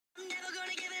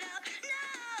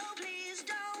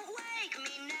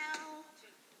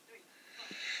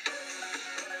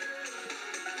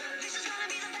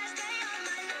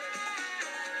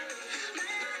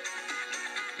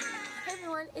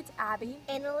it's Abby.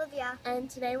 And Olivia. And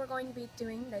today we're going to be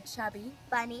doing the Chubby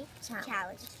Bunny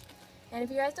Challenge. And if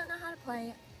you guys don't know how to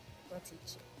play, we'll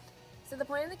teach you. So the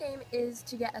point of the game is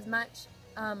to get as much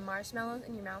marshmallows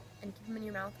in your mouth and keep them in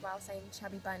your mouth while saying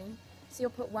Chubby Bunny. So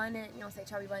you'll put one in, and you'll say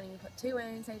Chubby Bunny, you put two in,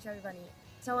 and say Chubby Bunny,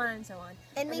 so on and so on.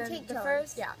 And we take the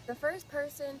turns. the first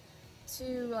person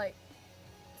to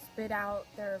spit out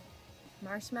their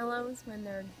marshmallows when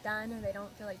they're done or they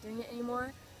don't feel like doing it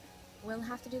anymore will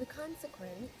have to do the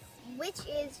consequence. Which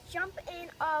is jump in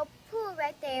a pool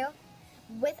right there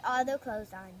with all their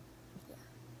clothes on. Yeah.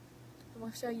 And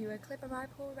we'll show you a clip of our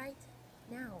pool right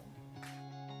now.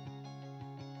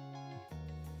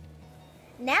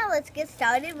 Now let's get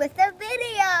started with the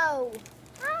video.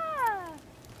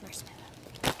 Marshmallow.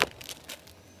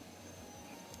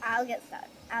 I'll get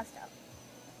started. I'll start.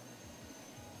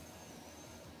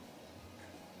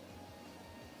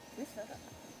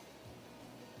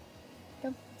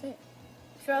 Come, say it.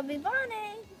 Chubby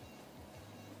Bunny.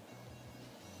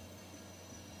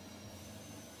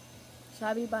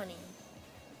 Chubby Bunny.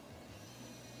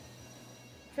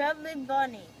 Chubby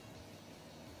Bunny.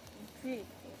 She's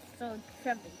so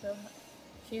chubby. So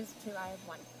choose two, I have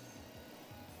one.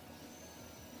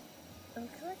 It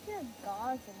looks like you have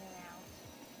balls in your mouth.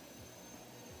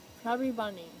 Chubby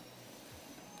Bunny.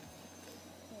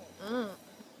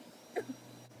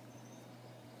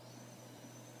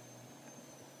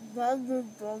 Bubble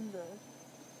bubble.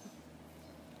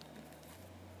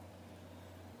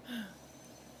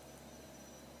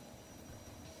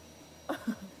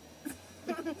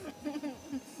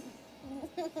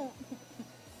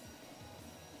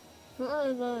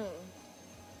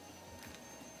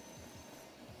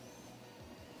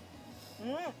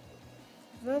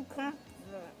 So comfortable.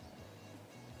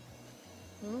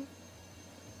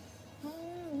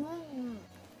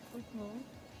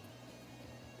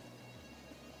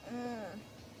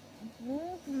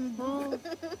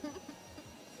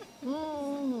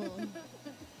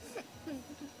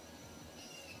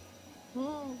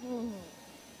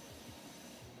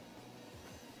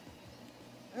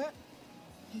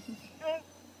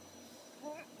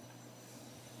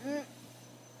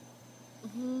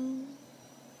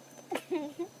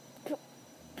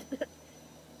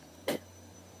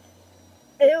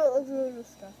 It looks really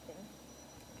disgusting.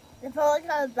 I felt like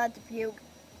I was about to puke.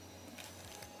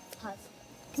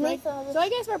 So I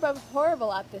guess we're both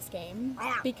horrible at this game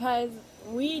because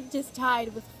we just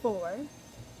tied with 4.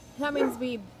 That means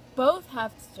we both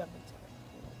have to jump into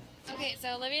it. Okay,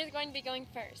 so Olivia's going to be going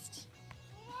first.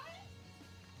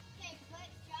 Okay, let's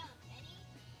jump. Ready?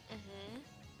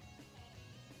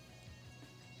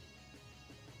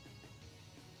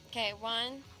 Okay,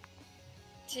 1,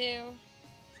 2,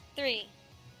 3.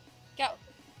 Go.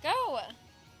 Go! Are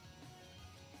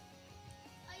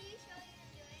you sure you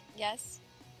can do it? Yes.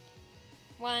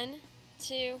 1,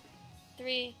 2,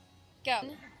 3, go.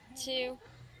 1, 2,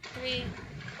 3,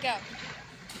 go.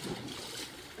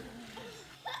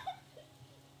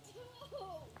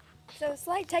 So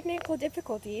slight technical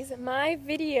difficulties. My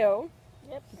video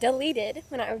deleted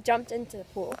when I jumped into the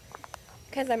pool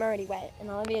because I'm already wet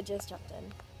and Olivia just jumped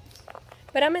in.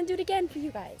 But I'm going to do it again for you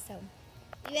guys. So.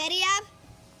 You ready, Ab?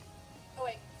 Oh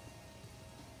wait.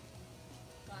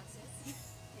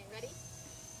 Glasses. Okay, ready?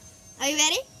 Are you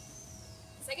ready?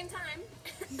 Second time.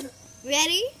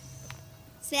 Ready,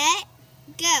 set,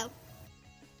 go.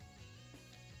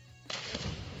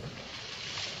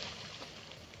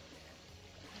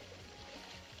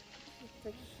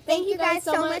 Thank you guys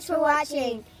so much for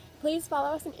watching. Please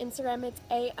follow us on Instagram. It's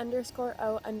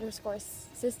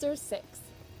A_O_sisters6.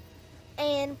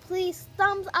 And please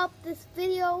thumbs up this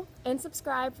video. And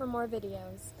subscribe for more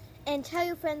videos. And tell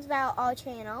your friends about our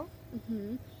channel.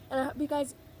 And I hope you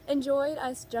guys enjoyed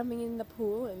us jumping in the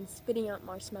pool and spitting out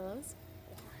marshmallows.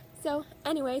 So,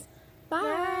 anyways,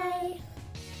 bye.